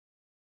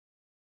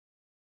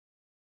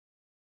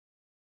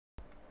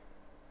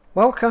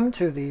Welcome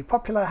to the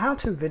popular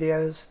how-to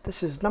videos.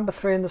 This is number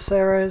 3 in the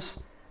series,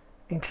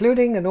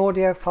 including an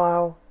audio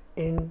file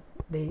in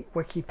the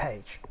Wiki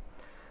page.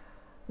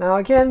 Now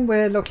again,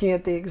 we're looking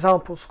at the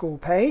example school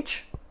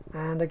page,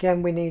 and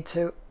again we need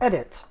to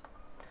edit.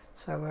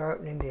 So we're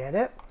opening the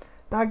edit.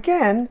 Now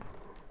again,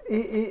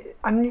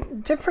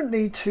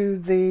 differently to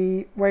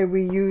the way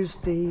we use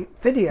the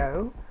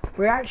video,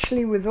 we're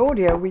actually with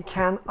audio we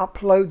can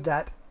upload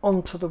that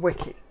onto the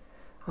Wiki.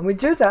 And we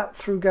do that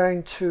through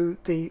going to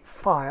the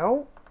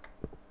file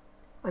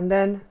and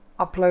then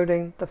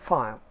uploading the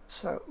file.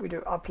 So we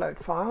do upload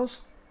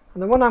files,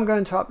 and the one I'm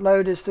going to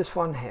upload is this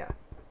one here.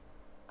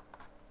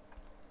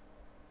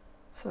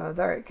 So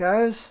there it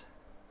goes.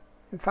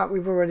 In fact,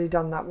 we've already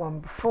done that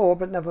one before,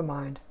 but never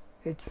mind.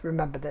 It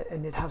remembered it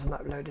and it hasn't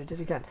uploaded it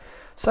again.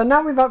 So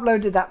now we've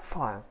uploaded that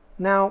file.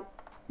 Now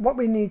what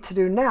we need to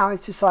do now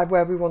is decide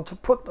where we want to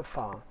put the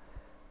file.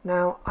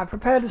 Now, I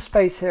prepared a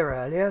space here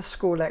earlier,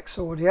 School X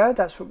Audio,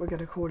 that's what we're going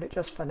to call it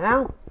just for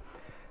now.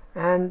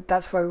 And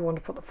that's where we want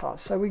to put the file.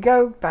 So we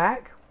go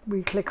back,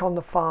 we click on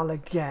the file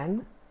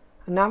again,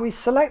 and now we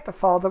select the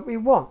file that we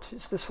want.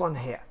 It's this one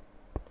here.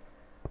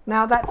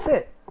 Now that's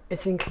it,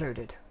 it's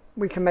included.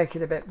 We can make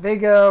it a bit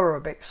bigger or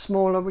a bit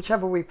smaller,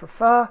 whichever we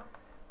prefer.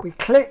 We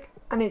click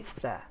and it's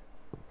there.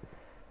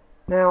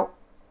 Now,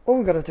 all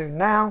we've got to do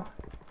now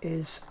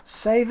is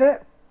save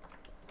it.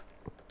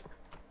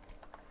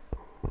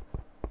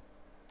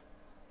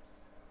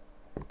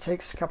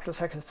 Takes a couple of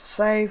seconds to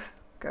save.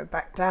 Go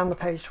back down the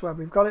page to where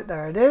we've got it.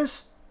 There it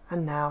is.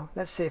 And now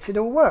let's see if it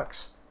all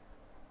works.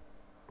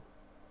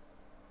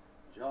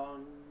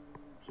 John,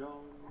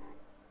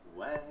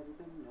 where have you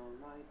been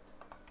all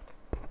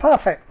night?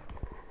 Perfect.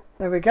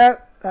 There we go.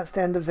 That's the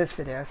end of this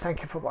video.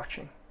 Thank you for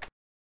watching.